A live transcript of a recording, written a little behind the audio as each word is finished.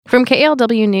From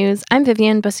KALW News, I'm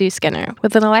Vivian Basu-Skinner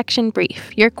with an election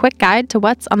brief, your quick guide to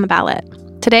what's on the ballot.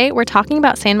 Today, we're talking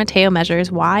about San Mateo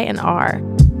measures Y and R.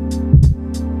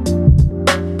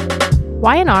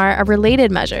 Y and R are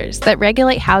related measures that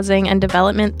regulate housing and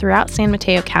development throughout San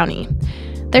Mateo County.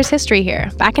 There's history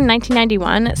here. Back in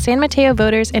 1991, San Mateo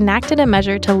voters enacted a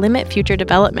measure to limit future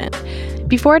development.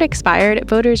 Before it expired,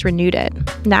 voters renewed it.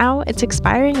 Now it's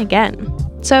expiring again.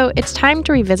 So it's time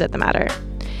to revisit the matter.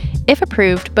 If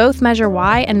approved, both Measure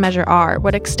Y and Measure R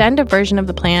would extend a version of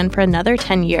the plan for another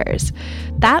 10 years.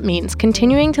 That means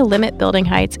continuing to limit building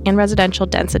heights and residential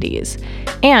densities.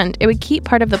 And it would keep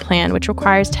part of the plan, which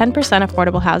requires 10%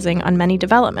 affordable housing on many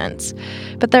developments.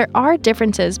 But there are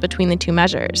differences between the two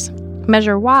measures.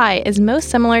 Measure Y is most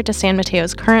similar to San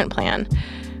Mateo's current plan.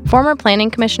 Former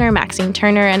Planning Commissioner Maxine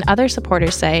Turner and other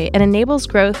supporters say it enables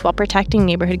growth while protecting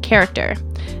neighborhood character.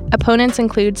 Opponents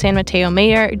include San Mateo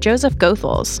Mayor Joseph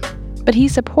Goethals, but he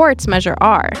supports Measure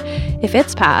R. If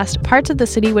it's passed, parts of the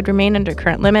city would remain under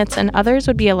current limits and others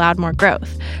would be allowed more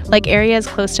growth, like areas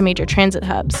close to major transit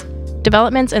hubs.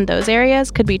 Developments in those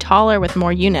areas could be taller with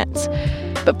more units.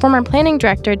 But former Planning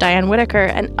Director Diane Whitaker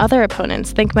and other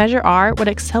opponents think Measure R would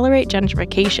accelerate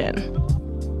gentrification.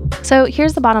 So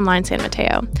here's the bottom line, San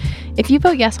Mateo. If you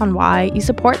vote yes on Y, you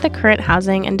support the current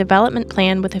housing and development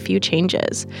plan with a few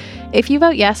changes. If you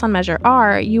vote yes on Measure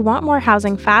R, you want more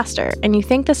housing faster, and you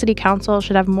think the City Council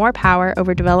should have more power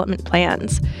over development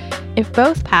plans. If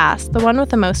both pass, the one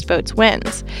with the most votes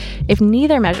wins. If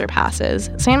neither measure passes,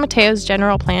 San Mateo's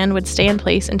general plan would stay in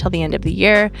place until the end of the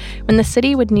year, when the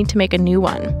city would need to make a new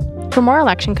one. For more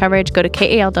election coverage, go to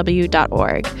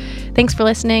kalw.org. Thanks for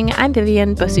listening. I'm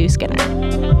Vivian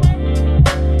Basu-Skinner.